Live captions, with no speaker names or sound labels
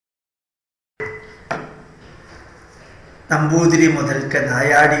നമ്പൂതിരി മുതൽക്ക്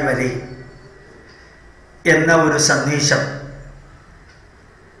നായാടി വരെ എന്ന ഒരു സന്ദേശം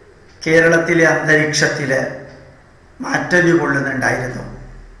കേരളത്തിലെ അന്തരീക്ഷത്തിൽ മാറ്റല് കൊള്ളുന്നുണ്ടായിരുന്നു.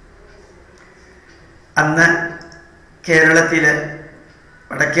 അന്ന് കേരളത്തിൽ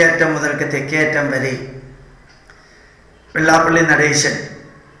വടക്കേയറ്റം മുതൽക്ക് തെക്കേയറ്റം വരെ വെള്ളാപ്പള്ളി നടേശൻ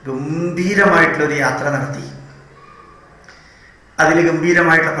ഗംഭീരമായിട്ടുള്ളൊരു യാത്ര നടത്തി. അതിൽ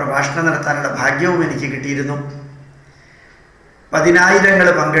ഗംഭീരമായിട്ടുള്ള പ്രഭാഷണം നടത്താനുള്ള ഭാഗ്യവും എനിക്ക് കിട്ടിയിരുന്നു.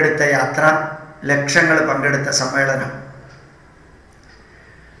 10,000 പങ്കെടുത്ത യാത്ര, ലക്ഷങ്ങൾ പങ്കെടുത്ത സമ്മേളനം.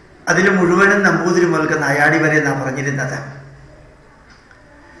 അതിൽ മുഴുവനും നമ്പൂതിരി മുതൽക്ക് നായാടി വരെ എന്നാണ് പറഞ്ഞിരുന്നത്.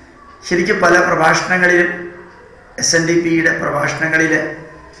 ശരിക്കും പല പ്രഭാഷണങ്ങളിലും SNDPയുടെ പ്രഭാഷണങ്ങളിൽ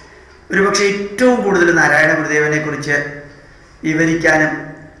ഒരുപക്ഷെ ഏറ്റവും കൂടുതൽ നാരായണ ഗുരുദേവനെ കുറിച്ച് വിവരിക്കാനും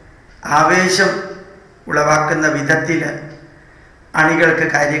ആവേശം ഉളവാക്കുന്ന വിധത്തിൽ അണികൾക്ക്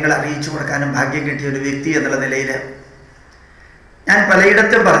കാര്യങ്ങൾ അറിയിച്ചു കൊടുക്കാനും ഭാഗ്യം കിട്ടിയ ഒരു വ്യക്തി എന്നുള്ള നിലയിൽ ഞാൻ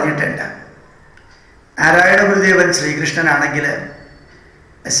പലയിടത്തും പറഞ്ഞിട്ടുണ്ട്. നാരായണ ഗുരുദേവൻ ശ്രീകൃഷ്ണനാണെങ്കിൽ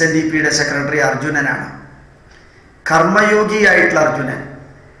SNDPയുടെ സെക്രട്ടറി അർജുനനാണ്. കർമ്മയോഗിയായിട്ടുള്ള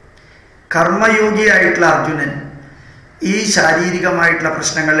അർജുനൻ ഈ ശാരീരികമായിട്ടുള്ള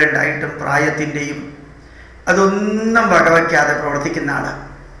പ്രശ്നങ്ങൾ ഉണ്ടായിട്ടും പ്രായത്തിൻ്റെയും അതൊന്നും വകവയ്ക്കാതെ പ്രവർത്തിക്കുന്ന ആള്.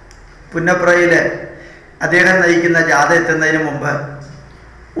 പുന്നപ്രയിൽ അദ്ദേഹം നയിക്കുന്ന ജാഥ എത്തുന്നതിന് മുമ്പ്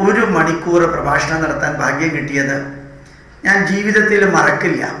 1 മണിക്കൂർ പ്രഭാഷണം നടത്താൻ ഭാഗ്യം കിട്ടിയത് ഞാൻ ജീവിതത്തിൽ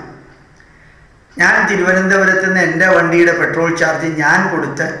മറക്കില്ല. ഞാൻ തിരുവനന്തപുരത്ത് നിന്ന് എൻ്റെ വണ്ടിയുടെ പെട്രോൾ ചാർജ് ഞാൻ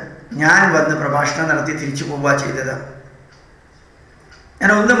കൊടുത്ത് ഞാൻ വന്ന് പ്രഭാഷണം നടത്തി തിരിച്ചു പോവുക ചെയ്തത്.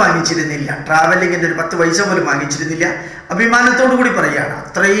 ഞാനൊന്നും വാങ്ങിച്ചിരുന്നില്ല. ട്രാവലിങ്ങിൻ്റെ ഒരു 10 പൈസ പോലും വാങ്ങിച്ചിരുന്നില്ല. അഭിമാനത്തോടു കൂടി പറയുകയാണ്.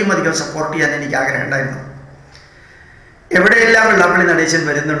 അത്രയും അധികം സപ്പോർട്ട് ചെയ്യാൻ എനിക്ക് ആഗ്രഹം ഉണ്ടായിരുന്നു. എവിടെയെല്ലാം വെള്ളാപ്പള്ളി നടേശൻ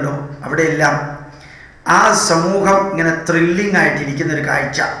വരുന്നുണ്ടോ അവിടെയെല്ലാം ആ സമൂഹം ഇങ്ങനെ ത്രില്ലിംഗ് ആയിട്ടിരിക്കുന്നൊരു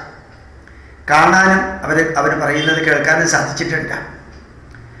കാഴ്ച കാണാനും അവർ പറയുന്നത് കേൾക്കാനും സാധിച്ചിട്ടുണ്ട്.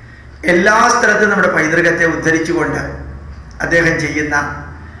 എല്ലാ സ്ഥലത്തും നമ്മുടെ പൈതൃകത്തെ ഉദ്ധരിച്ചുകൊണ്ട് അദ്ദേഹം ചെയ്യുന്ന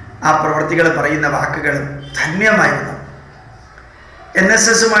ആ പ്രവൃത്തികൾ, പറയുന്ന വാക്കുകളും ധന്യമായിരുന്നു.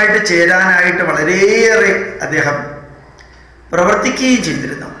 NSSുമായിട്ട് ചേരാനായിട്ട് വളരെയേറെ അദ്ദേഹം പ്രവർത്തിക്കുകയും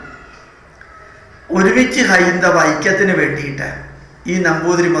ചെയ്തിരുന്നു. ഒരുമിച്ച് ഹൈന്ദവ ഐക്യത്തിന് വേണ്ടിയിട്ട് ഈ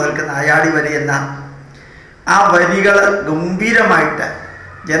നമ്പൂതിരി മുതൽക്ക് നായാടി വരെ എന്ന ആ വരികൾ ഗംഭീരമായിട്ട്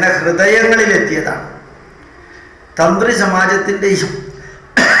ജനഹൃദയങ്ങളിലെത്തിയതാണ്. തന്ത്രി സമാജത്തിൻ്റെയും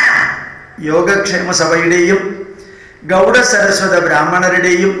യോഗക്ഷേമ സഭയുടെയും ഗൗഡ സരസ്വത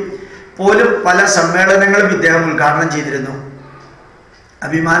ബ്രാഹ്മണരുടെയും പോലും പല സമ്മേളനങ്ങളും ഇദ്ദേഹം ഉദ്ഘാടനം ചെയ്തിരുന്നു.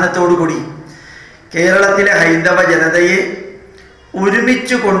 അഭിമാനത്തോടുകൂടി കേരളത്തിലെ ഹൈന്ദവ ജനതയെ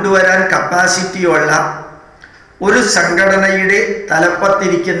ഒരുമിച്ച് കൊണ്ടുവരാൻ കപ്പാസിറ്റിയുള്ള ഒരു സംഘടനയുടെ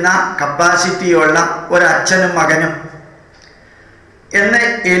തലപ്പത്തിരിക്കുന്ന കപ്പാസിറ്റിയുള്ള ഒരച്ഛനും മകനും എന്ന്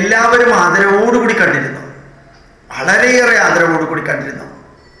എല്ലാവരും ആദരവോടുകൂടി കണ്ടിരുന്നു. വളരെയേറെ ആദരവോടുകൂടി കണ്ടിരുന്നു.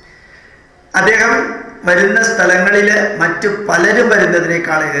 അദ്ദേഹം വരുന്ന സ്ഥലങ്ങളിൽ മറ്റു പലരും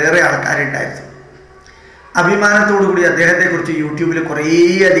വരുന്നതിനേക്കാൾ ഏറെ ആൾക്കാരുണ്ടായിരുന്നു. അഭിമാനത്തോടുകൂടി അദ്ദേഹത്തെക്കുറിച്ച് യൂട്യൂബിൽ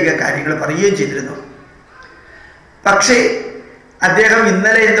കുറേയധികം കാര്യങ്ങൾ പറയുകയും ചെയ്തിരുന്നു. പക്ഷേ അദ്ദേഹം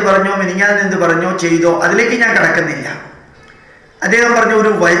ഇന്നലെ എന്ത് പറഞ്ഞോ മിനിഞ്ഞാന്ന് എന്ത് പറഞ്ഞോ ചെയ്തോ അതിലേക്ക് ഞാൻ കടക്കുന്നില്ല. അദ്ദേഹം പറഞ്ഞ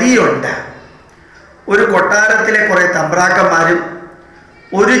ഒരു വരിയുണ്ട്. ഒരു കൊട്ടാരത്തിലെ കുറേ തമ്പ്രാക്കന്മാരും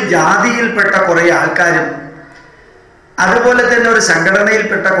ഒരു ജാതിയിൽപ്പെട്ട കുറേ ആൾക്കാരും അതുപോലെ തന്നെ ഒരു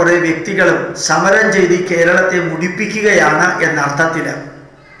സംഘടനയിൽപ്പെട്ട കുറേ വ്യക്തികളും സമരം ചെയ്ത് കേരളത്തെ മുടിപ്പിക്കുകയാണ് എന്ന അർത്ഥത്തിൽ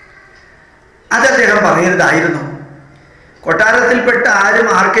അത് അദ്ദേഹം പറയരുതായിരുന്നു. കൊട്ടാരത്തിൽപ്പെട്ട ആരും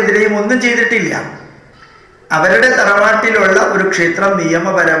ആർക്കെതിരെയും ഒന്നും ചെയ്തിട്ടില്ല. അവരുടെ തറവാട്ടിലുള്ള ഒരു ക്ഷേത്രം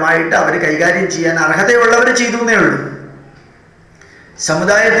നിയമപരമായിട്ട് അവർ കൈകാര്യം ചെയ്യാൻ അർഹതയുള്ളവർ ചെയ്തു എന്നേ ഉള്ളൂ.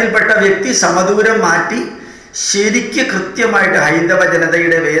 സമുദായത്തിൽപ്പെട്ട വ്യക്തി സമദൂരം മാറ്റി ശരിക്ക് കൃത്യമായിട്ട് ഹൈന്ദവ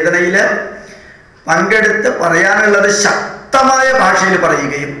ജനതയുടെ വേദനയിൽ പങ്കെടുത്ത് പറയാനുള്ളത് ശക്തമായ ഭാഷയിൽ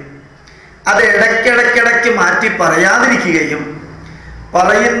പറയുകയും അത് ഇടയ്ക്കിടയ്ക്കിടയ്ക്ക് മാറ്റി പറയാതിരിക്കുകയും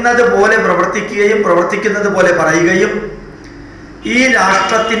പറയുന്നത് പോലെ പ്രവർത്തിക്കുകയും പ്രവർത്തിക്കുന്നത് പോലെ പറയുകയും ഈ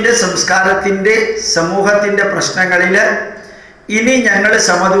രാഷ്ട്രത്തിൻ്റെ സംസ്കാരത്തിൻ്റെ സമൂഹത്തിൻ്റെ പ്രശ്നങ്ങളിൽ ഇനി ഞങ്ങൾ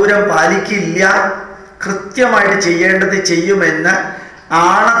സമദൂരം പാലിക്കില്ല, കൃത്യമായിട്ട് ചെയ്യേണ്ടത് ചെയ്യുമെന്ന്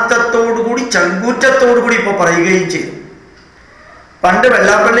ആണത്തത്തോടുകൂടി ചങ്കൂറ്റത്തോടുകൂടി ഇപ്പോൾ പറയുകയും ചെയ്തു. പണ്ട്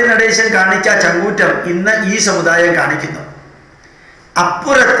വെള്ളാപ്പള്ളി നടേശൻ കാണിച്ച ചങ്കൂറ്റം ഇന്ന് ഈ സമുദായം കാണിക്കുന്നു.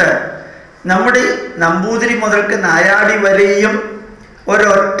 അപ്പുറത്ത് നമ്മുടെ നമ്പൂതിരി മുതൽക്ക് നായാടി വരെയും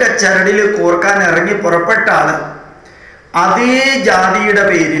ഒരൊറ്റ ചരടിൽ കോർക്കാൻ ഇറങ്ങി പുറപ്പെട്ട ആള് അതേ ജാതിയുടെ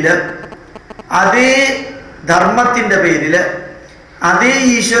പേരിൽ, അതേ ധർമ്മത്തിൻ്റെ പേരിൽ, അതേ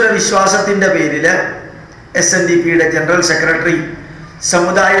ഈശ്വര വിശ്വാസത്തിൻ്റെ പേരിൽ SNDPയുടെ ജനറൽ സെക്രട്ടറി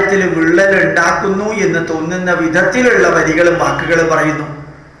സമുദായത്തിൽ വിള്ളലുണ്ടാക്കുന്നു എന്ന് തോന്നുന്ന വിധത്തിലുള്ള വരികളും വാക്കുകളും പറയുന്നു.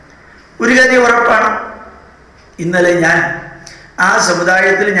 ഒരു കാര്യം ഉറപ്പാണ്, ഇന്നലെ ഞാൻ ആ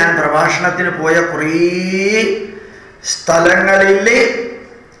സമുദായത്തിൽ ഞാൻ പ്രഭാഷണത്തിന് പോയ കുറേ സ്ഥലങ്ങളിലെ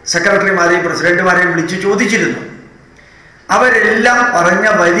സെക്രട്ടറിമാരെയും പ്രസിഡന്റുമാരെയും വിളിച്ചു ചോദിച്ചിരുന്നു. അവരെല്ലാം പറഞ്ഞ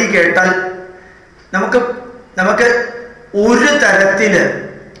വരി കേട്ടാൽ നമുക്ക് ഒരു തരത്തിൽ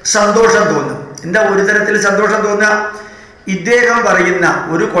സന്തോഷം തോന്നും. എന്താ ഒരു തരത്തിൽ സന്തോഷം തോന്നുക? ഇദ്ദേഹം പറയുന്ന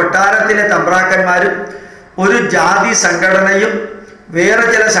ഒരു കൊട്ടാരത്തിലെ തമ്പ്രാക്കന്മാരും ഒരു ജാതി സംഘടനയും വേറെ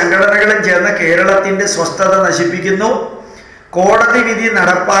ചില സംഘടനകളും ചേർന്ന് കേരളത്തിൻ്റെ സ്വസ്ഥത നശിപ്പിക്കുന്നു, കോടതി വിധി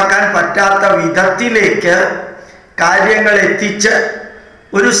നടപ്പാക്കാൻ പറ്റാത്ത വിധത്തിലേക്ക് കാര്യങ്ങൾ എത്തിച്ച്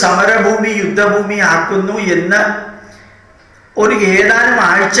ഒരു സമരഭൂമി യുദ്ധഭൂമി ആക്കുന്നു എന്ന് ഒരു ഏതാനും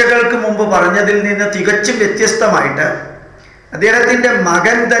ആഴ്ചകൾക്ക് മുമ്പ് പറഞ്ഞതിൽ നിന്ന് തികച്ചും വ്യത്യസ്തമായിട്ട് അദ്ദേഹത്തിൻ്റെ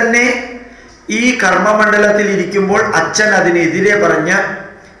മകൻ തന്നെ ഈ കർമ്മമണ്ഡലത്തിൽ ഇരിക്കുമ്പോൾ അച്ഛൻ അതിനെതിരെ പറഞ്ഞ്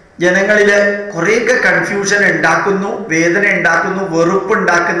ജനങ്ങളിൽ കുറേയൊക്കെ കൺഫ്യൂഷൻ ഉണ്ടാക്കുന്നു, വേദന ഉണ്ടാക്കുന്നു,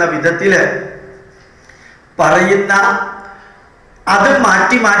 വെറുപ്പുണ്ടാക്കുന്ന വിധത്തിൽ പറയുന്ന, അത്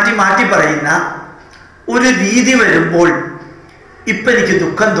മാറ്റി മാറ്റി മാറ്റി പറയുന്ന ഒരു രീതി വരുമ്പോൾ ഇപ്പം എനിക്ക്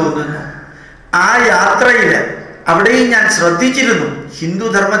ദുഃഖം തോന്നുന്നു. ആ യാത്രയിൽ അവിടെയും ഞാൻ ശ്രദ്ധിച്ചിരുന്നു. ഹിന്ദു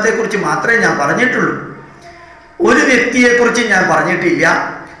ധർമ്മത്തെക്കുറിച്ച് മാത്രമേ ഞാൻ പറഞ്ഞിട്ടുള്ളൂ, ഒരു വ്യക്തിയെക്കുറിച്ച് ഞാൻ പറഞ്ഞിട്ടില്ല.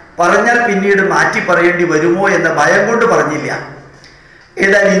 പറഞ്ഞാൽ പിന്നീട് മാറ്റി പറയേണ്ടി വരുമോ എന്ന ഭയം കൊണ്ട് പറഞ്ഞില്ല.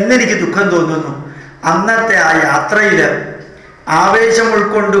 ഏതായാലും ഇന്നെനിക്ക് ദുഃഖം തോന്നുന്നു. അന്നത്തെ ആ യാത്രയിൽ ആവേശം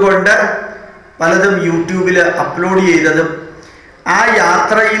ഉൾക്കൊണ്ടുകൊണ്ട് പലതും യൂട്യൂബിൽ അപ്ലോഡ് ചെയ്തതും ആ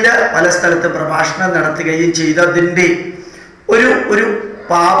യാത്രയിൽ പല സ്ഥലത്ത് പ്രഭാഷണം നടത്തുകയും ചെയ്തതിൻ്റെ ഒരു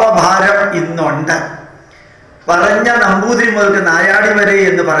പാപഭാരം ഇന്നുണ്ട്. പറഞ്ഞ നമ്പൂതിരി മുതൽക്ക് നായാടി വരെ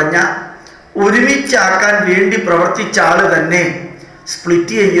എന്ന് പറഞ്ഞ ഒരുമിച്ചാക്കാൻ വേണ്ടി പ്രവർത്തിച്ച ആൾ തന്നെ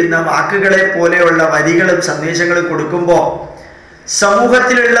സ്പ്ലിറ്റ് ചെയ്യുന്ന വാക്കുകളെ പോലെയുള്ള വരികളും സന്ദേശങ്ങളും കൊടുക്കുമ്പോൾ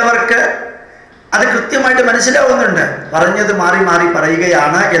സമൂഹത്തിലുള്ളവർക്ക് അത് കൃത്യമായിട്ട് മനസ്സിലാവുന്നുണ്ട്. പറഞ്ഞത് മാറി മാറി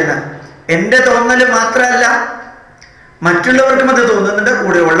പറയുകയാണ് എന്ന്. എൻ്റെ തോന്നൽ മാത്രമല്ല, മറ്റുള്ളവർക്കും അത് തോന്നുന്നുണ്ട്,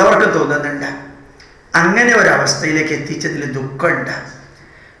 കൂടെ ഉള്ളവർക്കും തോന്നുന്നുണ്ട്. അങ്ങനെ ഒരവസ്ഥയിലേക്ക് എത്തിച്ചതിൽ ദുഃഖമുണ്ട്.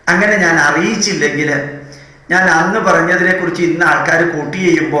 അങ്ങനെ ഞാൻ അറിയിച്ചില്ലെങ്കിൽ, ഞാൻ അന്ന് പറഞ്ഞതിനെക്കുറിച്ച് ഇന്ന് ആൾക്കാർ കോട്ട്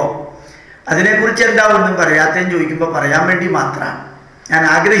ചെയ്യുമ്പോൾ അതിനെക്കുറിച്ച് എന്താ ഒന്നും പറയാത്തതെന്ന് ചോദിക്കുമ്പോൾ പറയാൻ വേണ്ടി മാത്രമാണ്. ഞാൻ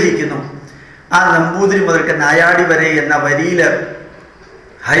ആഗ്രഹിക്കുന്നു ആ നമ്പൂതിരി മുതൽക്ക് നായാടി വരെ എന്ന വരിയിൽ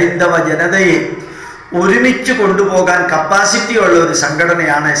ഹൈന്ദവ ജനതയെ ഒരുമിച്ച് കൊണ്ടുപോകാൻ കപ്പാസിറ്റി ഉള്ള ഒരു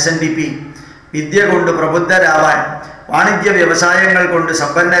സംഘടനയാണ് SNDP. വിദ്യ കൊണ്ട് പ്രബുദ്ധരാവാൻ, വാണിജ്യ വ്യവസായങ്ങൾ കൊണ്ട്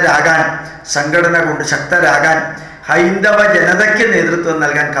സമ്പന്നരാകാൻ, സംഘടന കൊണ്ട് ശക്തരാകാൻ, ഹൈന്ദവ ജനതയ്ക്ക് നേതൃത്വം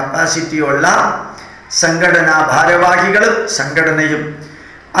നൽകാൻ കപ്പാസിറ്റിയുള്ള സംഘടനാ ഭാരവാഹികളും സംഘടനയും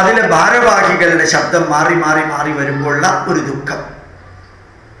അതിലെ ഭാരവാഹികളുടെ ശബ്ദം മാറി മാറി മാറി വരുമ്പോഴുള്ള ഒരു ദുഃഖം.